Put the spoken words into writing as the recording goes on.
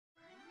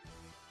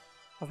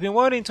I've been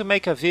wanting to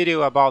make a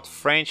video about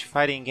French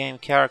fighting game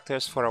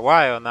characters for a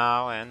while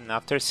now, and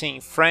after seeing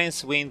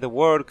France win the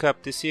World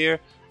Cup this year,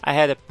 I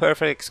had a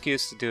perfect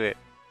excuse to do it.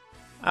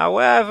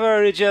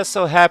 However, it just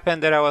so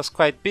happened that I was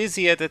quite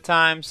busy at the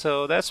time,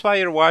 so that's why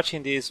you're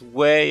watching this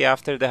way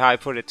after the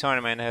hype for the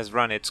tournament has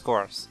run its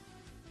course.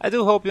 I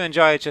do hope you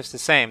enjoy it just the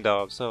same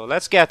though, so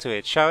let's get to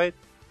it, shall we?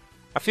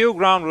 A few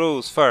ground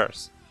rules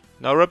first.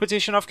 No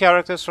repetition of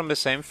characters from the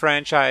same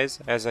franchise,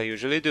 as I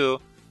usually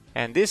do,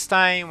 and this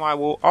time I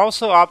will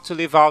also opt to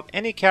leave out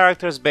any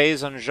characters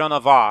based on Joan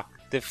of Arc,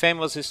 the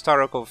famous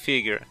historical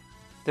figure.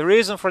 The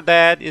reason for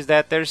that is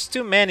that there's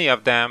too many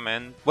of them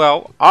and,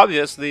 well,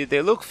 obviously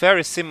they look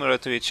very similar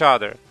to each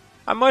other.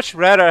 I'd much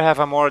rather have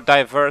a more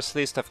diverse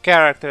list of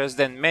characters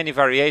than many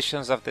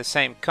variations of the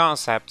same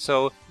concept,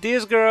 so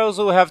these girls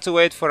will have to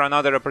wait for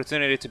another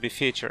opportunity to be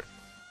featured.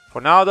 For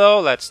now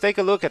though, let's take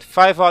a look at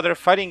 5 other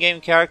fighting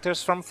game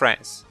characters from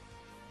France.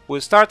 We'll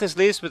start this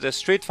list with a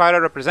Street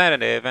Fighter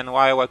representative, and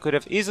while I could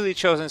have easily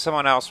chosen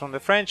someone else from the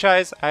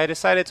franchise, I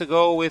decided to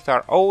go with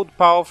our old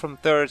pal from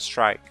Third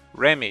Strike,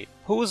 Remy,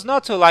 who is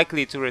not too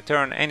likely to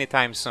return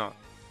anytime soon.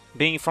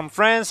 Being from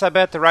France, I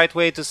bet the right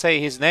way to say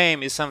his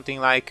name is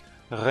something like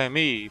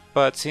Remy,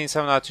 but since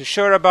I'm not too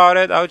sure about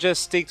it, I'll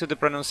just stick to the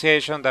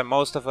pronunciation that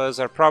most of us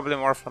are probably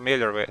more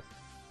familiar with.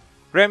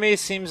 Remy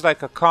seems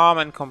like a calm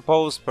and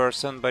composed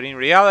person, but in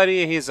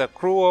reality he's a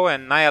cruel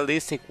and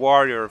nihilistic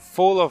warrior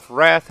full of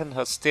wrath and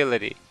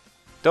hostility.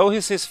 Though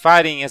he sees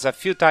fighting as a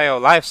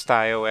futile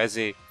lifestyle, as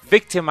he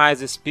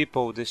victimizes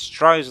people,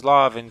 destroys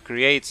love and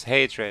creates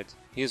hatred,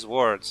 his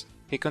words,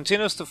 he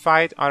continues to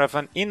fight out of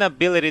an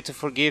inability to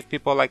forgive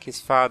people like his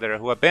father,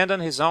 who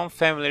abandoned his own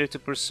family to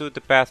pursue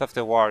the path of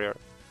the warrior.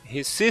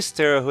 His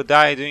sister, who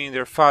died during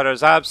their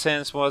father's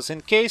absence, was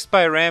encased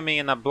by Remy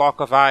in a block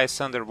of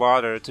ice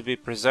underwater to be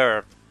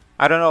preserved.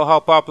 I don't know how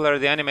popular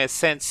the anime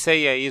Saint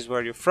Seiya is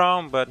where you're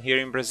from, but here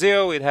in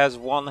Brazil it has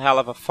one hell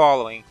of a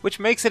following,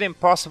 which makes it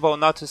impossible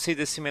not to see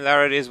the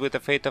similarities with the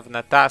fate of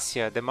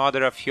Natasha, the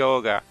mother of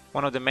Hyoga,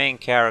 one of the main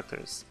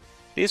characters.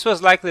 This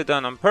was likely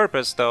done on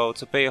purpose though,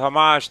 to pay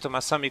homage to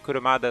Masami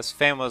Kurumada's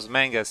famous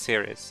manga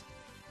series.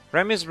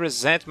 Remy's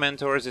resentment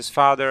towards his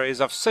father is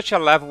of such a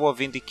level of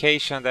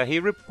vindication that he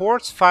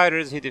reports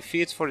fighters he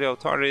defeats for the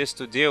authorities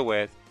to deal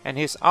with, and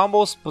his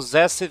almost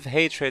possessive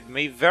hatred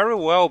may very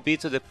well be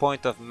to the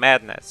point of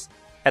madness.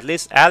 At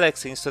least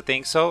Alex seems to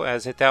think so,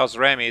 as he tells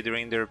Remy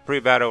during their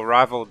pre-battle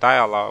rival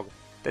dialogue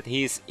that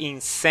he is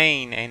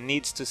insane and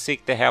needs to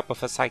seek the help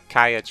of a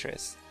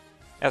psychiatrist.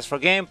 As for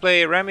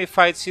gameplay, Remy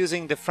fights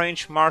using the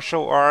French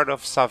martial art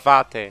of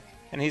savate,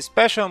 and his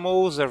special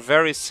moves are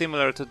very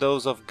similar to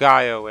those of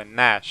Guile and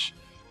Nash.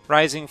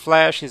 Rising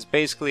Flash is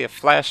basically a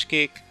flash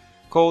kick,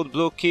 Cold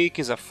Blue Kick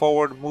is a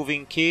forward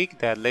moving kick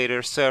that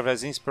later served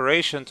as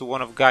inspiration to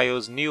one of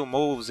Guile's new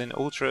moves in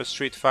Ultra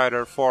Street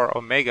Fighter 4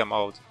 Omega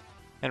mode.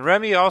 And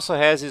Remy also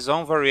has his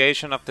own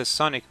variation of the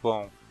Sonic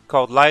Boom,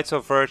 called Lights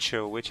of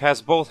Virtue, which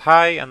has both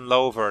high and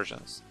low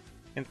versions.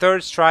 In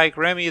Third Strike,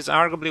 Remy is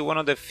arguably one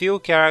of the few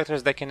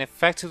characters that can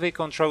effectively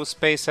control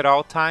space at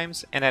all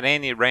times and at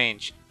any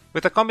range,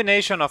 with a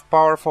combination of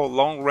powerful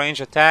long-range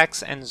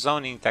attacks and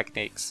zoning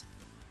techniques.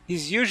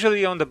 He's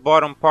usually on the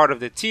bottom part of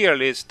the tier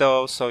list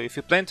though, so if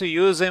you plan to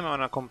use him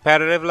on a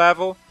competitive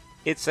level,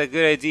 it's a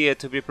good idea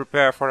to be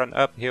prepared for an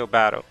uphill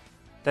battle.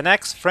 The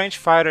next French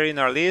fighter in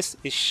our list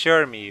is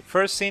Shermie,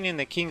 first seen in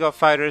the King of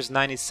Fighters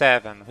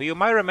 97, who you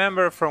might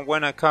remember from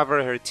when I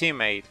covered her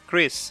teammate,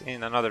 Chris,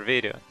 in another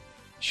video.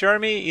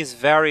 Shermie is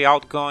very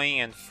outgoing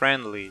and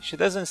friendly. She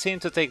doesn't seem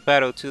to take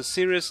battle too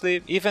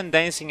seriously, even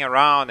dancing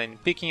around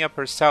and picking up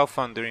her cell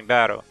phone during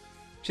battle.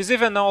 She's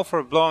even known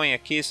for blowing a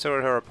kiss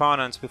toward her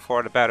opponents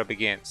before the battle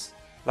begins.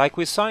 Like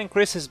we saw in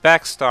Chris's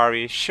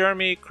backstory,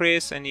 Shermie,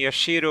 Chris, and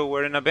Yashiro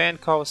were in a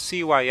band called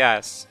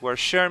CYS, where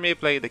Shermie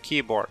played the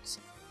keyboards.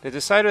 They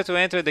decided to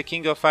enter the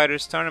King of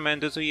Fighters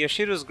tournament due to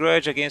Yashiro's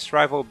grudge against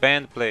rival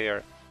band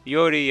player,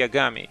 Yori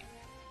Yagami.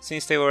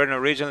 Since they weren't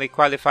originally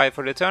qualified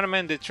for the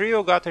tournament, the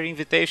trio got their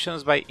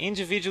invitations by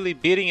individually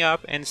beating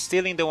up and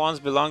stealing the ones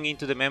belonging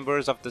to the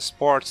members of the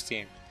sports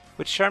team,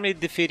 with Shermie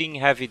defeating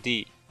Heavy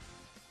D.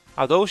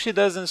 Although she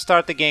doesn't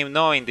start the game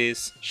knowing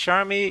this,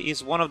 Shermie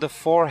is one of the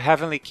 4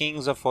 Heavenly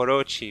Kings of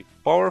Orochi,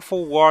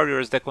 powerful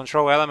warriors that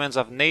control elements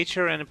of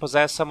nature and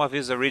possess some of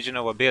his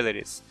original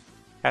abilities.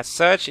 As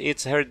such,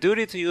 it's her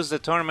duty to use the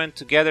tournament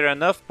to gather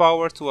enough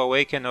power to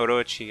awaken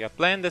Orochi, a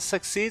plan that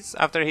succeeds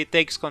after he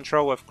takes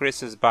control of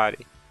Chris's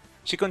body.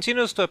 She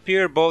continues to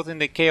appear both in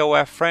the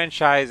KOF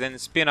franchise and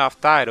spin-off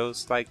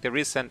titles like the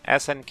recent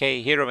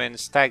SNK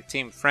Heroines Tag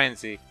Team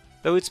Frenzy,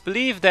 though it's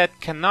believed that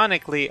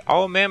canonically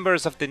all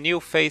members of the New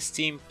Face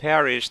team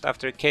perished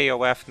after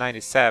KOF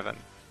 97.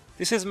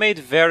 This is made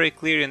very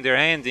clear in their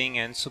ending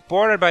and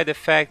supported by the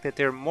fact that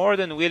they're more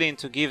than willing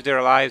to give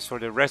their lives for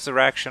the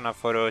resurrection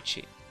of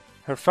Orochi.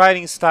 Her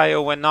fighting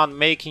style when not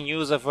making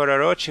use of her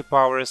Orochi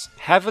powers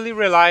heavily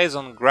relies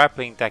on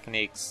grappling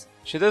techniques.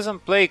 She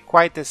doesn't play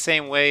quite the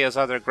same way as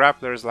other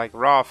grapplers like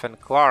Roth and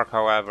Clark,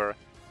 however,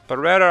 but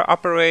rather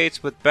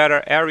operates with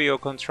better aerial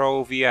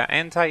control via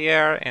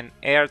anti-air and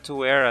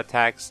air-to-air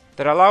attacks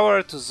that allow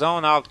her to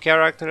zone out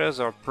characters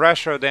or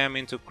pressure them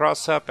into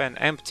cross-up and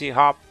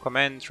empty-hop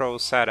command-throw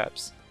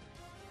setups.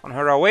 On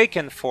her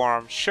awakened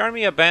form,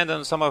 Shermie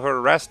abandons some of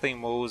her wrestling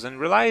moves and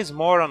relies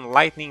more on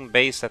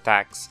lightning-based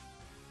attacks.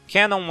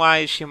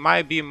 Canon-wise, she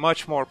might be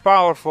much more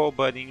powerful,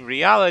 but in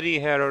reality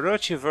her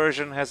Orochi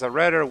version has a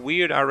rather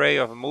weird array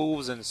of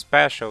moves and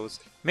specials,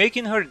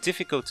 making her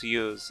difficult to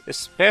use,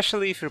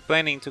 especially if you're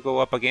planning to go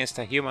up against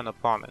a human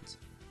opponent.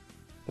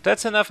 But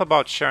that's enough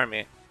about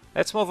Shermie.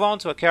 Let's move on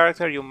to a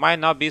character you might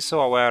not be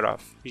so aware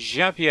of,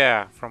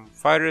 Jean-Pierre from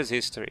Fighter's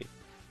History.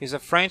 He's a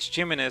French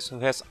gymnast who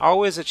has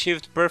always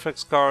achieved perfect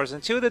scores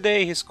until the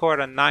day he scored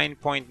a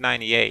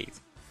 9.98.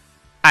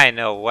 I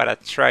know, what a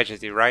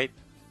tragedy, right?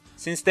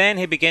 Since then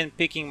he began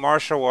picking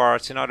martial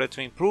arts in order to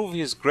improve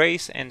his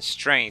grace and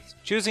strength,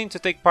 choosing to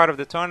take part of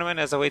the tournament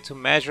as a way to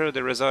measure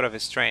the result of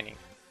his training.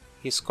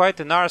 He's quite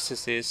a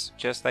narcissist,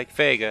 just like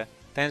Vega,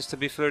 tends to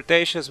be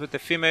flirtatious with the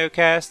female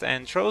cast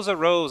and throws a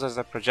rose as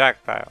a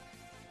projectile.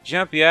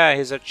 Jean-Pierre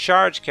is a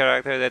charge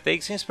character that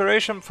takes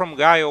inspiration from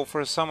Guile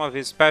for some of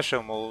his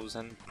special moves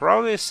and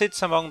probably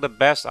sits among the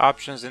best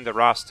options in the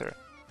roster.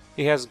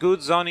 He has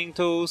good zoning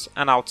tools,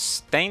 an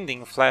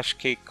outstanding flash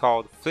kick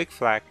called Flick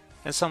Flack,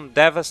 and some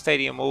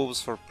devastating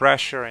moves for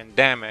pressure and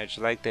damage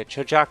like the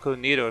Chojaku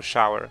Needle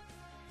Shower.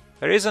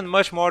 There isn't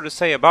much more to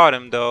say about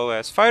him though,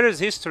 as Fighter's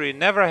History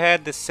never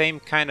had the same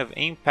kind of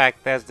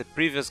impact as the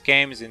previous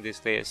games in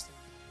this list.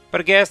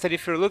 But I guess that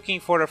if you're looking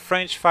for a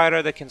French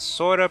fighter that can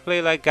sorta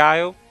play like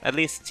Guile, at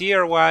least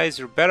tier wise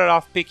you're better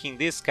off picking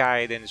this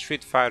guy than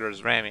Street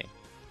Fighter's Remy.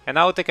 And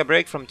now we'll take a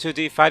break from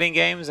 2D fighting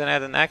games and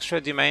add an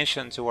extra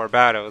dimension to our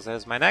battles,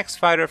 as my next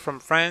fighter from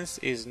France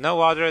is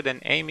no other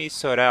than Amy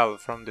Sorel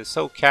from the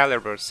Soul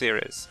Calibur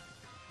series.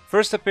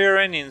 First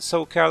appearing in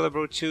Soul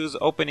Calibur 2's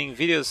opening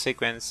video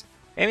sequence,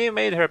 Amy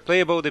made her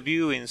playable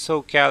debut in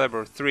Soul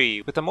Calibur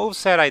 3 with a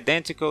moveset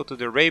identical to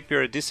the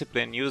rapier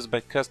discipline used by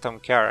custom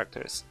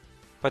characters.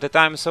 By the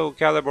time Soul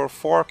Calibur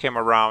 4 came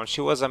around,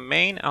 she was a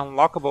main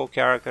unlockable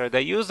character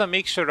that used a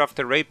mixture of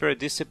the rapier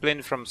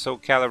discipline from Soul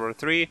Calibur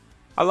 3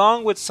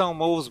 along with some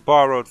moves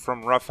borrowed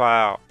from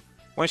Raphael.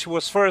 When she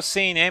was first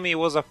seen, Amy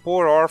was a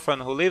poor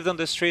orphan who lived on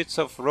the streets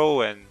of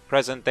Rouen,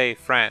 present-day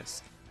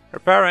France. Her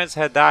parents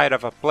had died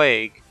of a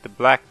plague, the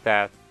Black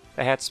Death,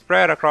 that had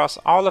spread across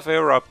all of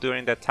Europe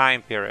during that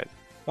time period.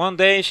 One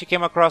day she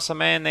came across a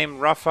man named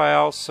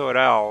Raphael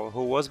Sorel,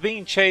 who was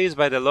being chased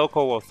by the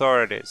local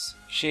authorities.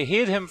 She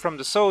hid him from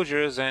the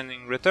soldiers and,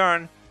 in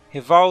return, he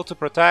vowed to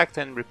protect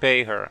and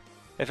repay her.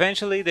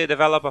 Eventually they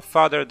develop a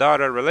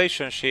father-daughter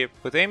relationship,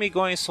 with Amy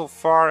going so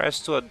far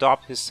as to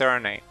adopt his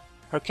surname.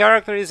 Her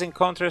character is in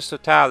contrast to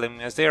Talim,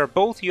 as they are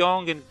both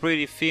young and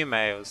pretty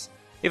females.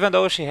 Even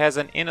though she has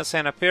an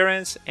innocent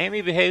appearance,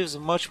 Amy behaves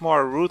much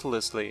more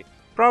ruthlessly,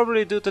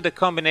 probably due to the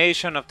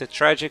combination of the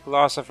tragic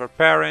loss of her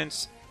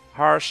parents,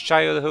 harsh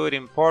childhood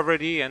in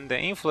poverty, and the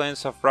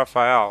influence of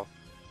Raphael.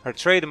 Her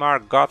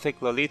trademark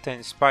gothic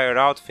Lolita-inspired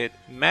outfit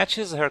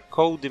matches her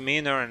cold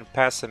demeanor and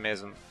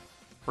pessimism.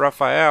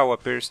 Raphael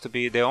appears to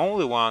be the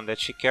only one that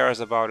she cares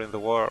about in the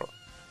world.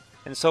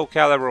 In Soul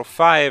Calibur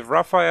 5,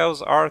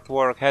 Raphael's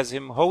artwork has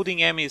him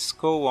holding Amy's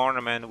skull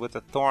ornament with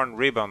a thorn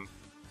ribbon,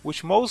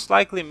 which most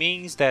likely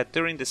means that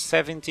during the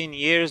 17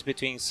 years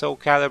between Soul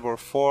Calibur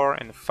 4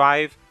 and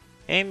 5,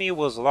 Amy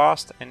was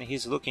lost and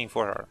he's looking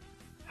for her.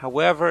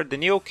 However, the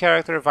new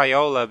character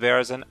Viola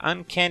bears an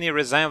uncanny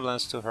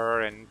resemblance to her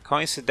and,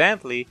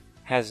 coincidentally,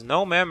 has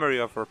no memory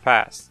of her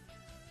past.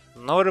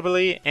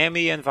 Notably,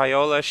 Amy and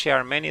Viola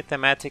share many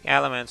thematic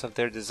elements of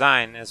their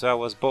design as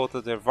well as both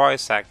of their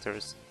voice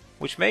actors,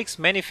 which makes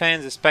many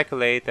fans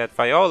speculate that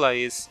Viola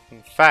is,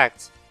 in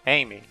fact,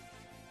 Amy.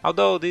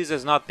 Although this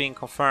has not been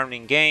confirmed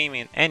in-game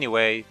in any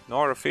way,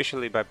 nor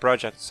officially by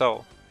Project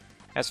Soul.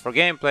 As for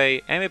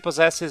gameplay, Amy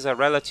possesses a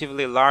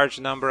relatively large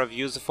number of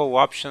useful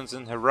options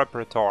in her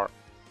repertoire.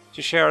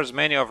 She shares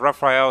many of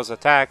Raphael's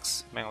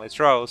attacks, mainly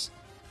throws,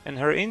 and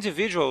her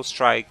individual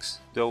strikes,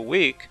 though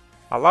weak,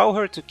 allow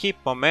her to keep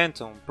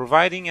momentum,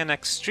 providing an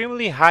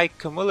extremely high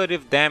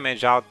cumulative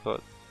damage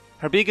output.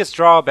 Her biggest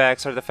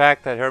drawbacks are the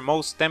fact that her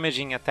most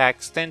damaging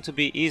attacks tend to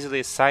be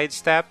easily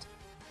sidestepped,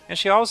 and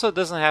she also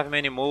doesn't have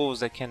many moves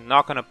that can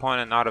knock an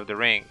opponent out of the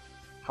ring.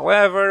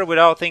 However, with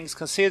all things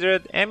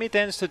considered, Amy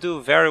tends to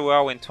do very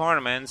well in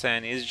tournaments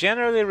and is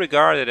generally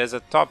regarded as a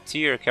top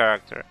tier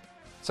character.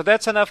 So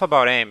that's enough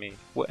about Amy.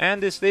 We'll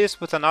end this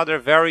list with another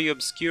very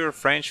obscure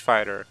French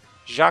fighter,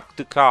 Jacques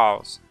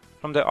Ducals,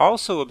 from the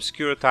also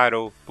obscure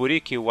title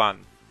Buriki 1.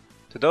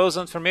 To those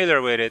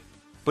unfamiliar with it,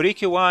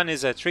 Buriki 1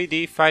 is a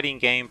 3D fighting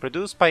game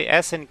produced by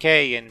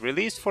SNK and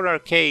released for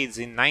arcades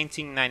in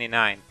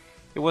 1999.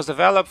 It was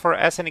developed for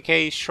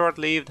SNK's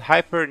short-lived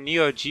Hyper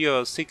Neo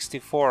Geo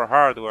 64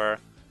 hardware,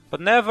 but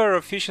never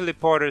officially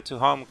ported to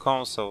home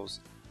consoles,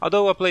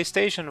 although a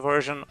PlayStation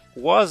version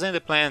was in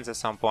the plans at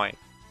some point.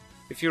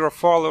 If you're a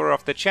follower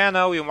of the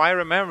channel, you might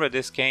remember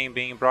this game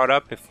being brought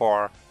up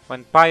before,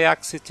 when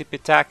Payaxi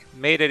Tipitak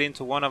made it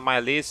into one of my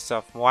lists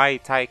of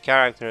Muay Thai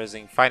characters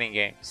in fighting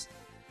games.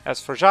 As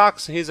for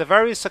Jacques, he is a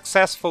very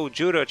successful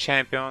judo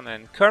champion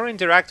and current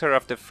director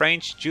of the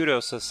French Judo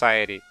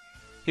Society.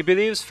 He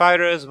believes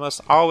fighters must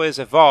always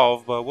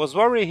evolve, but was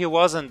worried he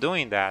wasn't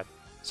doing that.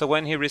 So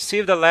when he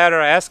received a letter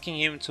asking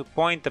him to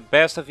point the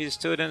best of his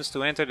students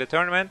to enter the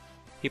tournament,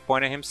 he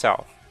pointed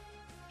himself.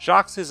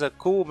 Jacques is a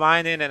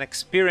cool-minded and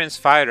experienced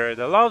fighter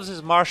that loves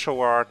his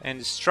martial art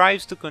and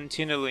strives to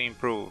continually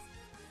improve.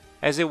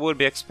 As it would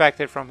be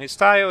expected from his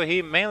style,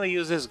 he mainly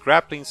uses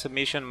grappling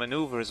submission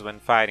maneuvers when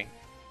fighting.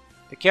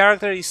 The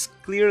character is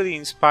clearly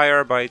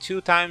inspired by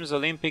 2-time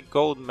Olympic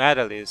gold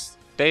medalist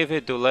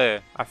David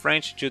Doulet, a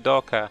French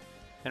judoka,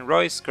 and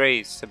Royce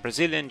Grace, a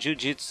Brazilian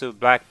jiu-jitsu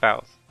black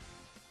belt.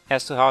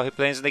 As to how he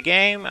plays in the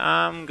game,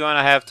 I'm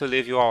gonna have to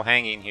leave you all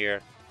hanging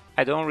here.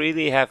 I don't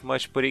really have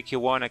much Puriki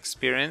 1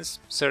 experience,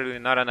 certainly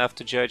not enough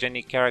to judge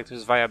any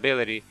character's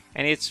viability,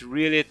 and it's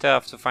really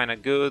tough to find a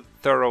good,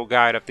 thorough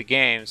guide of the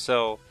game,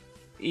 so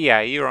yeah,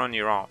 you're on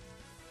your own.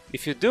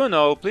 If you do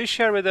know, please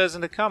share with us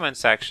in the comment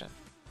section.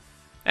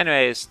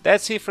 Anyways,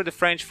 that's it for the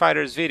French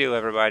Fighters video,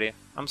 everybody.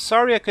 I'm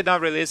sorry I could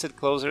not release it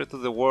closer to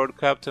the World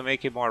Cup to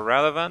make it more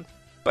relevant,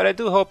 but I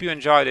do hope you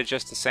enjoyed it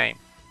just the same.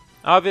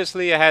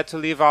 Obviously I had to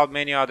leave out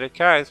many other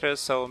characters,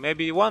 so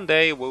maybe one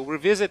day we'll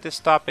revisit this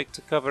topic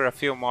to cover a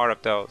few more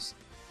of those.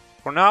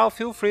 For now,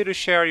 feel free to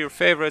share your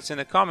favorites in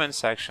the comment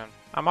section.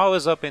 I'm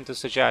always open to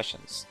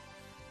suggestions.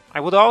 I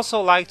would also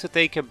like to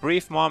take a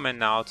brief moment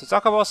now to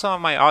talk about some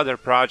of my other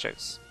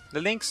projects.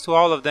 The links to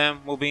all of them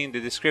will be in the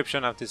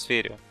description of this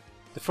video.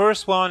 The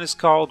first one is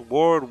called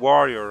World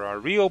Warrior, a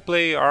real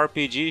play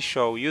RPG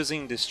show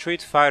using the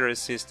Street Fighter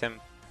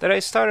system that I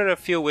started a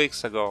few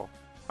weeks ago.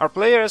 Our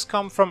players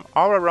come from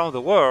all around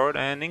the world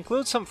and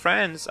include some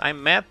friends I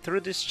met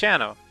through this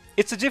channel.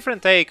 It's a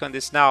different take on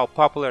this now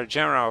popular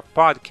genre of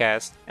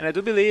podcast, and I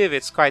do believe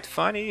it's quite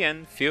funny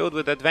and filled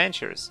with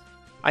adventures.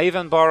 I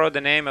even borrowed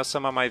the name of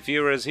some of my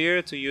viewers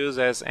here to use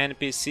as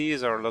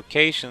NPCs or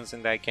locations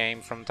in that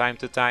game from time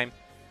to time.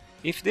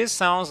 If this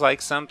sounds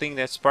like something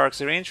that sparks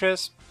your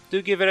interest,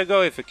 do give it a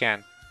go if you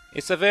can.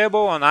 It's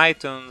available on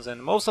iTunes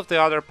and most of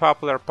the other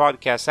popular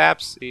podcast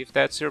apps if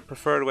that's your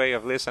preferred way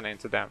of listening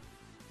to them.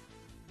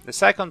 The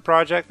second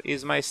project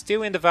is my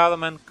still in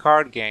development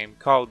card game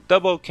called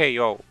Double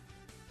KO.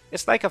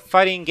 It's like a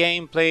fighting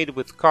game played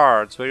with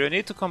cards where you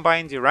need to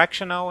combine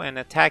directional and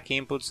attack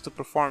inputs to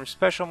perform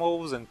special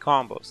moves and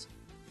combos.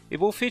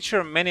 It will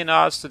feature many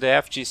nods to the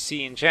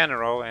FGC in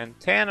general and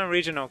 10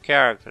 original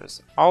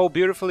characters, all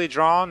beautifully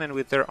drawn and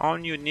with their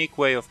own unique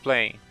way of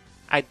playing.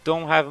 I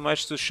don't have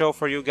much to show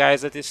for you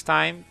guys at this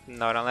time,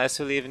 not unless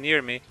you live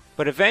near me,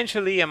 but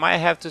eventually I might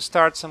have to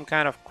start some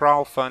kind of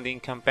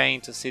crowdfunding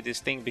campaign to see this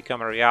thing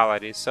become a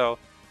reality, so,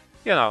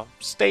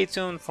 stay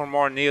tuned for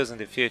more news in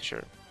the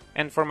future.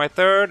 And for my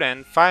third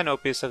and final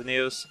piece of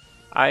news,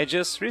 I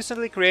just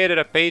recently created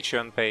a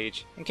Patreon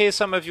page, in case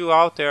some of you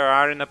out there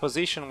are in a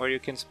position where you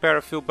can spare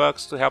a few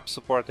bucks to help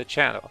support the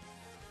channel.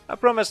 I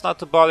promise not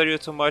to bother you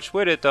too much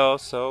with it though,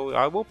 so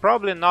I will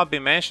probably not be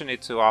mentioning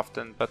it too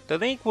often, but the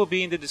link will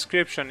be in the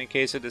description in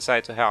case you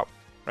decide to help.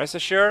 Rest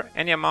assured,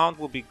 any amount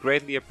will be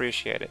greatly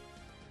appreciated.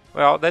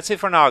 Well, that's it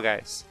for now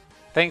guys.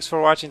 Thanks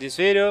for watching this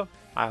video,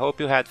 I hope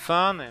you had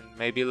fun and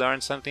maybe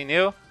learned something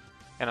new,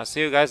 and I'll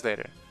see you guys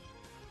later.